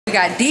We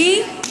got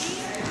D.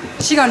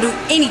 She gonna do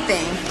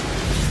anything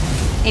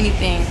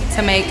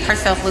to make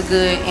herself look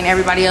good and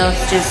everybody else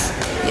just,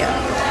 yeah.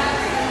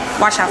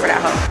 Watch out for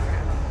that hoe.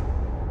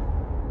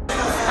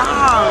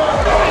 Oh,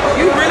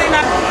 you really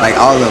not? Like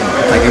all of them,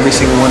 like every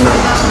single one of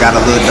them got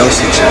a little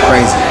dosage.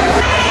 Crazy.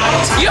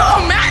 You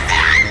mad?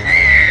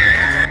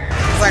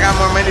 It's like I'm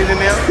more money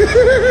than them.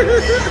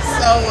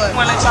 So what? I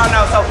want to let y'all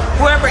know. So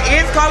whoever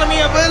is calling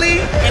me a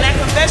bully in that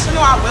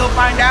confessional, I will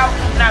find out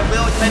and I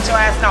will let your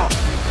ass know.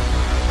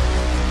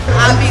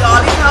 I'll beat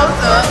all these hoes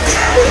up,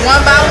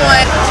 one by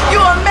one.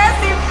 You a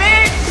messy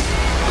bitch!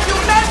 You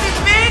messy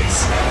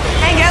bitch!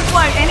 And guess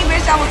what? Any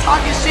bitch that was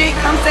talking shit,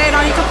 come say it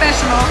on your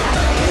confessional.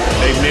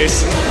 They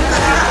messy.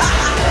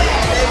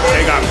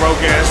 They got broke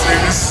ass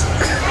niggas.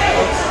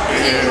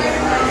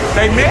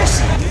 They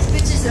messy. These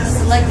bitches and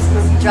celebrities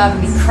be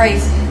driving me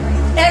crazy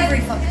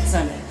every fucking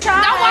Sunday.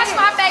 Don't watch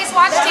my face,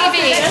 watch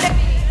TV.